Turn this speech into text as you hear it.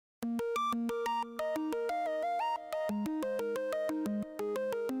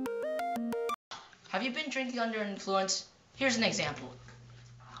Have you been drinking under influence? Here's an example.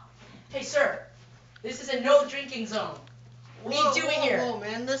 Hey, sir, this is a no drinking zone. What are you doing here? Whoa,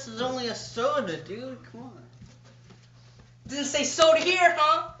 man, this is only a soda, dude. Come on. Doesn't say soda here,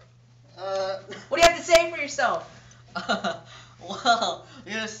 huh? What do you have to say for yourself? Well,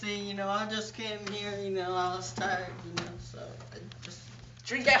 you see, I just came here, I was tired, so I just...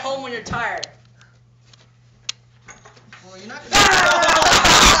 Drink at home when you're tired. Well, you're not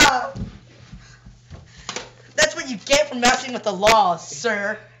Ah! That's what you get for messing with the law,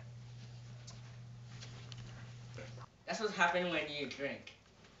 sir. That's what's happening when you drink.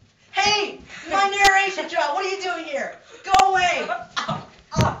 Hey! My narration job! What are you doing here? Go away!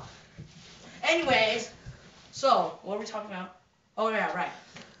 Anyways, so, what were we talking about? Oh, yeah, right.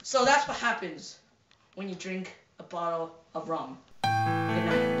 So that's what happens when you drink a bottle of rum.